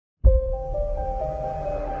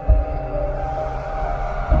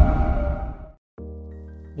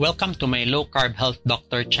Welcome to my Low Carb Health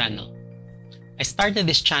Doctor channel. I started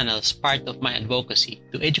this channel as part of my advocacy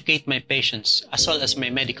to educate my patients as well as my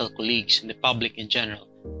medical colleagues and the public in general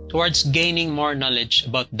towards gaining more knowledge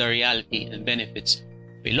about the reality and benefits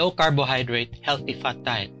of a low carbohydrate, healthy fat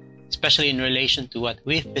diet, especially in relation to what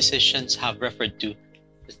we physicians have referred to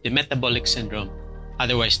as the metabolic syndrome,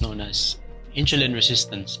 otherwise known as insulin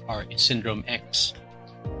resistance or Syndrome X.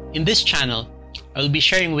 In this channel, I will be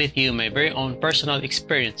sharing with you my very own personal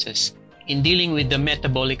experiences in dealing with the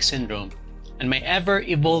metabolic syndrome and my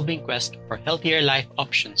ever-evolving quest for healthier life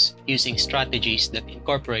options using strategies that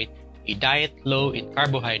incorporate a diet low in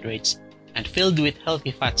carbohydrates and filled with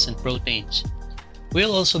healthy fats and proteins.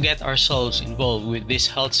 We'll also get ourselves involved with this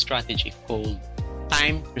health strategy called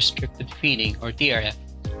time-restricted feeding or TRF,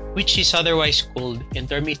 which is otherwise called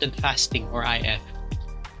intermittent fasting or IF.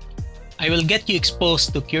 I will get you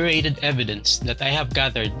exposed to curated evidence that I have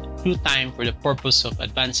gathered through time for the purpose of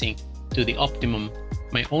advancing to the optimum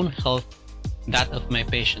my own health, that of my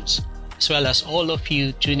patients, as well as all of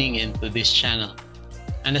you tuning in to this channel.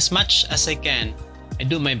 And as much as I can, I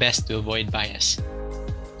do my best to avoid bias.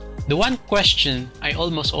 The one question I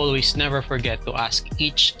almost always never forget to ask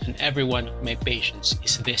each and every one of my patients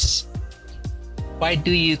is this: why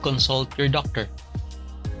do you consult your doctor?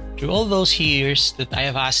 Through all those years that I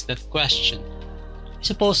have asked that question, I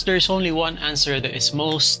suppose there is only one answer that is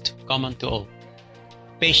most common to all.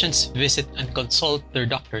 Patients visit and consult their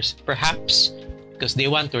doctors, perhaps because they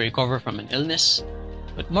want to recover from an illness,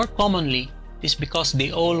 but more commonly, it is because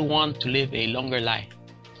they all want to live a longer life.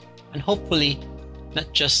 And hopefully,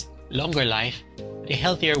 not just longer life, but a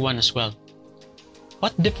healthier one as well.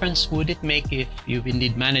 What difference would it make if you've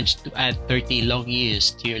indeed managed to add 30 long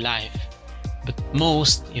years to your life? But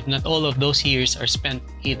most, if not all of those years are spent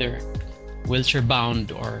either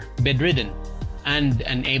wheelchair-bound or bedridden and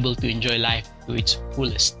unable to enjoy life to its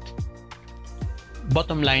fullest.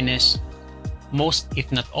 Bottom line is, most,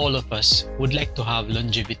 if not all of us, would like to have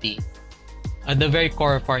longevity. At the very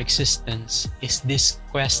core of our existence is this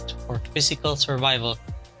quest for physical survival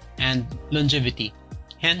and longevity.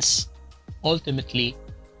 Hence, ultimately,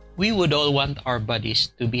 we would all want our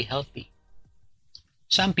bodies to be healthy.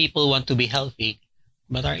 Some people want to be healthy,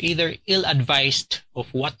 but are either ill-advised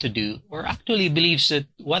of what to do or actually believes that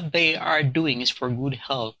what they are doing is for good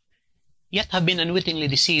health, yet have been unwittingly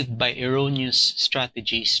deceived by erroneous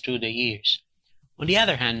strategies through the years. On the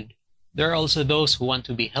other hand, there are also those who want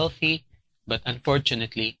to be healthy, but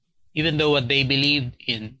unfortunately, even though what they believed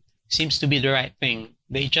in seems to be the right thing,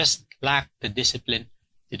 they just lack the discipline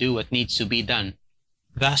to do what needs to be done.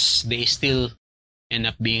 Thus, they still end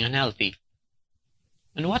up being unhealthy.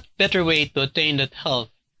 And what better way to attain that health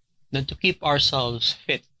than to keep ourselves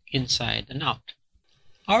fit inside and out?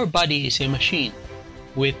 Our body is a machine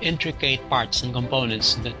with intricate parts and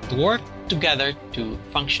components that work together to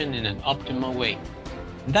function in an optimal way.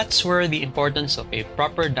 That's where the importance of a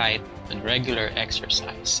proper diet and regular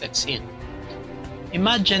exercise sets in.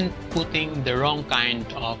 Imagine putting the wrong kind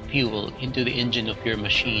of fuel into the engine of your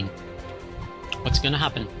machine. What's going to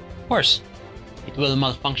happen? Of course, it will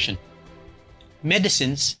malfunction.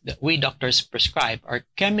 Medicines that we doctors prescribe are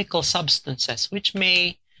chemical substances which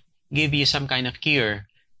may give you some kind of cure.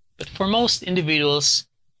 But for most individuals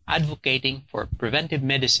advocating for preventive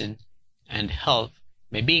medicine and health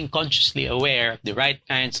by being consciously aware of the right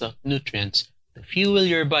kinds of nutrients to fuel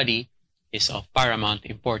your body is of paramount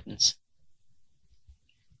importance.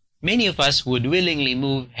 Many of us would willingly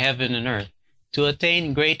move heaven and earth to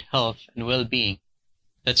attain great health and well-being.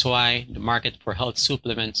 That's why the market for health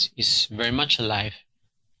supplements is very much alive.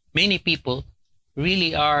 Many people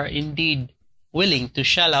really are indeed willing to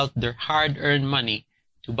shell out their hard-earned money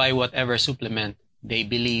to buy whatever supplement they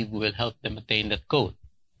believe will help them attain that goal.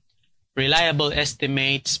 Reliable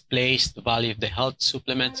estimates place the value of the health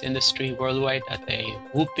supplements industry worldwide at a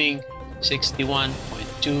whopping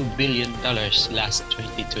 $61.2 billion last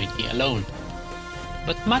 2020 alone.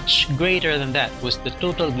 But much greater than that was the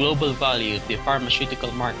total global value of the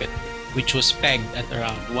pharmaceutical market, which was pegged at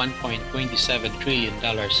around $1.27 trillion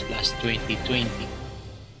last 2020.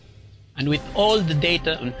 And with all the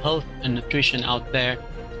data on health and nutrition out there,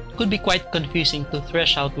 it could be quite confusing to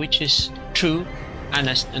thresh out which is true,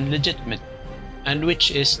 honest, and legitimate, and which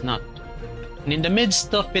is not. And in the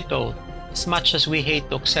midst of it all, as much as we hate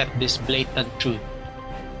to accept this blatant truth,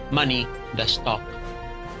 money does talk.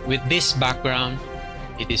 With this background,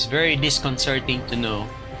 it is very disconcerting to know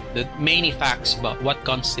that many facts about what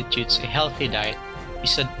constitutes a healthy diet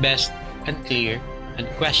is at best unclear and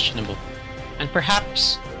questionable, and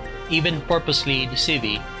perhaps even purposely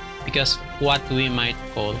deceiving because of what we might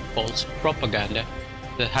call false propaganda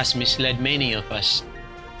that has misled many of us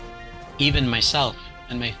even myself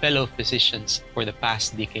and my fellow physicians for the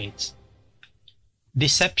past decades.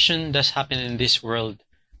 Deception does happen in this world,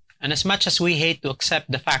 and as much as we hate to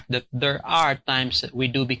accept the fact that there are times that we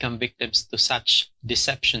do become victims to such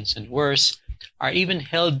deceptions and worse, are even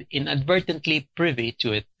held inadvertently privy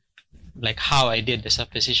to it, like how I did as a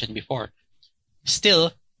physician before.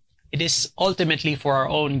 Still, it is ultimately for our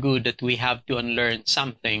own good that we have to unlearn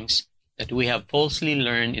some things that we have falsely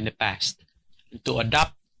learned in the past, and to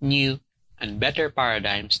adopt new and better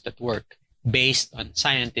paradigms that work based on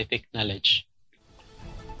scientific knowledge.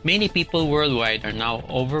 Many people worldwide are now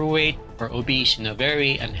overweight or obese in a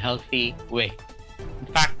very unhealthy way. In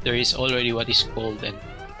fact, there is already what is called an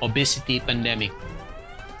obesity pandemic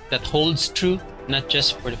that holds true not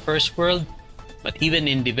just for the first world, but even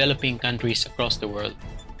in developing countries across the world,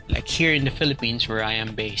 like here in the Philippines where I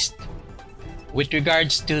am based. With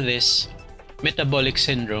regards to this, metabolic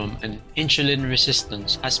syndrome and insulin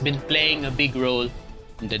resistance has been playing a big role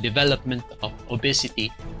in the development of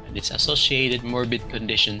obesity and its associated morbid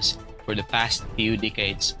conditions for the past few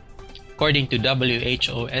decades. According to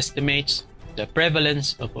WHO estimates, the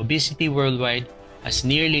prevalence of obesity worldwide has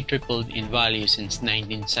nearly tripled in value since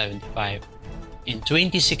 1975. In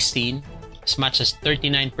 2016, as much as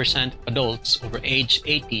 39% of adults over age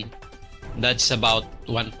 18, that's about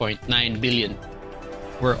 1.9 billion,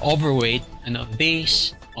 were overweight, and of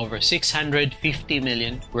these, over 650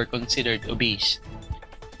 million were considered obese.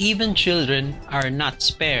 Even children are not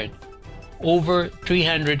spared. Over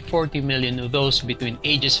 340 million of those between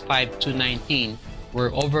ages 5 to 19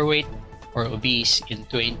 were overweight or obese in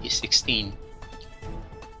 2016.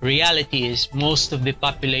 Reality is most of the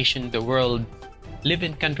population in the world live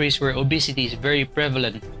in countries where obesity is very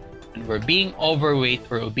prevalent and where being overweight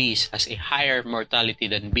or obese has a higher mortality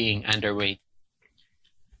than being underweight.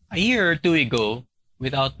 A year or two ago,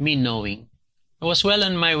 without me knowing, I was well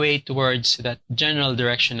on my way towards that general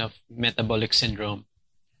direction of metabolic syndrome.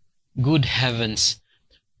 Good heavens!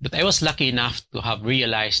 But I was lucky enough to have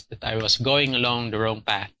realized that I was going along the wrong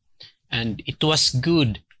path, and it was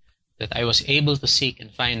good that I was able to seek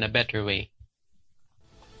and find a better way.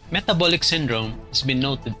 Metabolic syndrome has been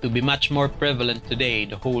noted to be much more prevalent today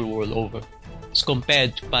the whole world over, as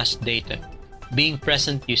compared to past data, being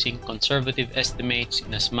present using conservative estimates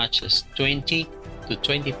in as much as 20 to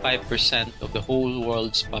 25% of the whole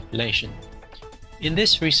world's population. In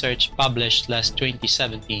this research published last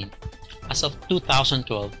 2017, as of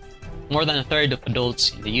 2012, more than a third of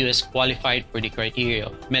adults in the US qualified for the criteria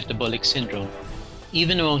of metabolic syndrome.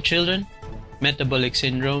 Even among children, metabolic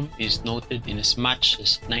syndrome is noted in as much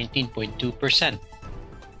as 19.2%.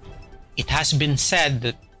 It has been said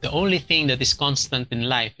that the only thing that is constant in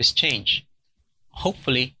life is change.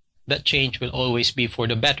 Hopefully, that change will always be for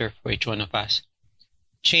the better for each one of us.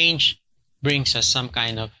 Change brings us some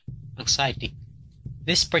kind of anxiety.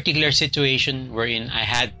 This particular situation wherein I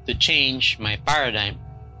had to change my paradigm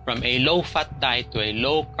from a low-fat diet to a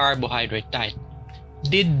low-carbohydrate diet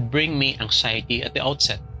did bring me anxiety at the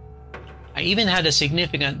outset. I even had a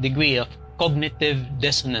significant degree of cognitive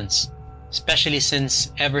dissonance, especially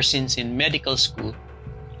since ever since in medical school,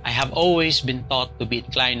 I have always been taught to be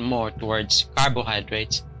inclined more towards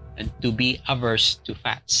carbohydrates and to be averse to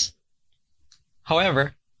fats.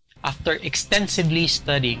 However, after extensively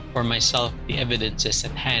studying for myself the evidences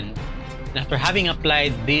at hand, and after having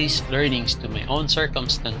applied these learnings to my own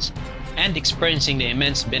circumstance and experiencing the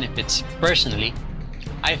immense benefits personally,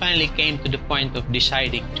 I finally came to the point of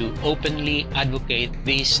deciding to openly advocate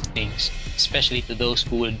these things, especially to those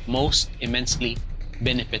who would most immensely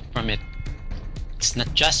benefit from it. It's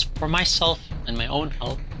not just for myself and my own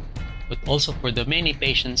health, but also for the many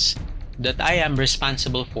patients that I am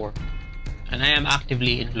responsible for and I am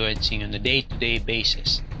actively influencing on a day-to-day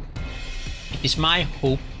basis. It is my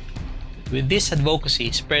hope that with this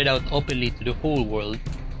advocacy spread out openly to the whole world,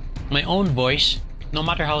 my own voice, no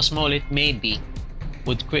matter how small it may be,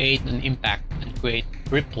 would create an impact and create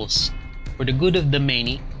ripples for the good of the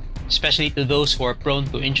many, especially to those who are prone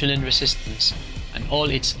to insulin resistance and all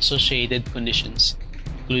its associated conditions,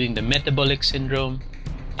 including the metabolic syndrome,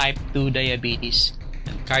 type 2 diabetes,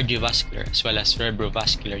 and cardiovascular as well as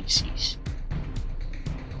cerebrovascular disease.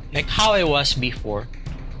 Like how I was before,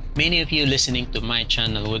 many of you listening to my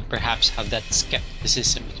channel would perhaps have that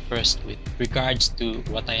skepticism at first with regards to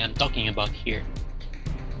what I am talking about here.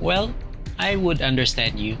 Well, I would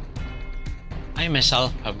understand you. I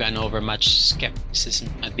myself have gone over much skepticism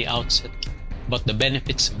at the outset about the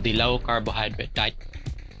benefits of the low carbohydrate diet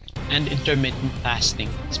and intermittent fasting,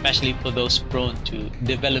 especially for those prone to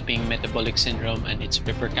developing metabolic syndrome and its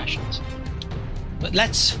repercussions. But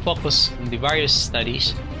let's focus on the various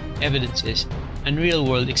studies, evidences, and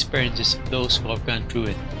real-world experiences of those who have gone through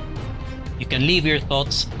it. You can leave your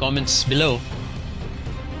thoughts, comments below.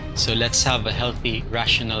 So let's have a healthy,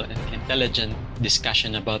 rational, and intelligent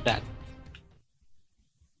discussion about that.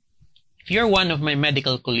 If you're one of my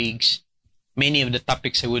medical colleagues, many of the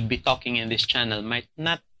topics I would be talking in this channel might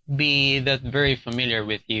not be that very familiar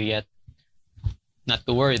with you yet. Not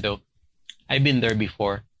to worry though, I've been there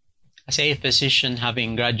before. As a physician,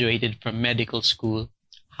 having graduated from medical school,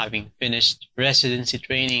 having finished residency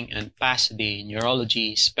training and passed the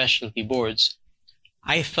neurology specialty boards,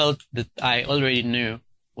 I felt that I already knew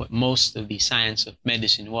what most of the science of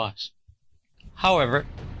medicine was. However,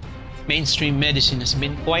 mainstream medicine has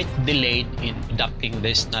been quite delayed in adopting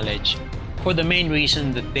this knowledge for the main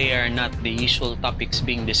reason that they are not the usual topics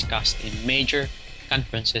being discussed in major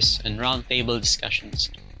conferences and roundtable discussions,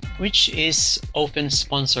 which is often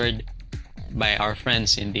sponsored by our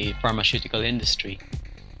friends in the pharmaceutical industry.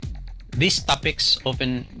 These topics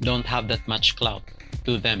often don't have that much clout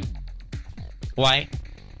to them. Why?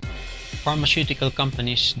 Pharmaceutical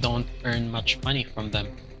companies don't earn much money from them.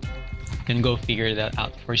 You can go figure that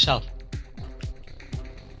out for yourself.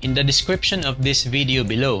 In the description of this video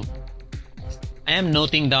below, I am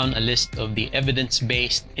noting down a list of the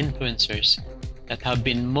evidence-based influencers that have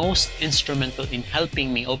been most instrumental in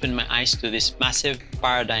helping me open my eyes to this massive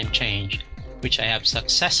paradigm change, which I have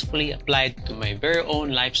successfully applied to my very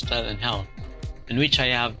own lifestyle and health, and which I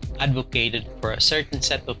have advocated for a certain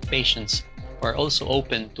set of patients who are also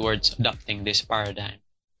open towards adopting this paradigm.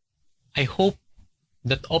 I hope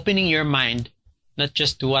that opening your mind not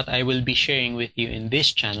just to what I will be sharing with you in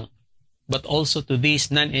this channel, but also to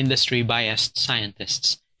these non-industry biased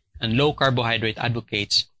scientists and low carbohydrate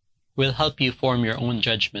advocates will help you form your own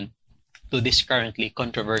judgment to this currently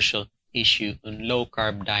controversial issue on low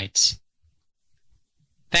carb diets.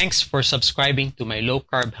 Thanks for subscribing to my Low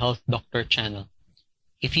Carb Health Doctor channel.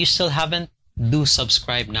 If you still haven't, do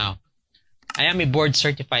subscribe now. I am a board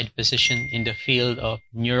certified physician in the field of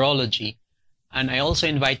neurology, and I also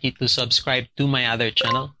invite you to subscribe to my other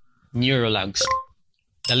channel, Neurologs.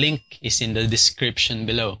 The link is in the description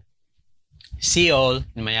below. See you all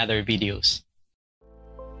in my other videos.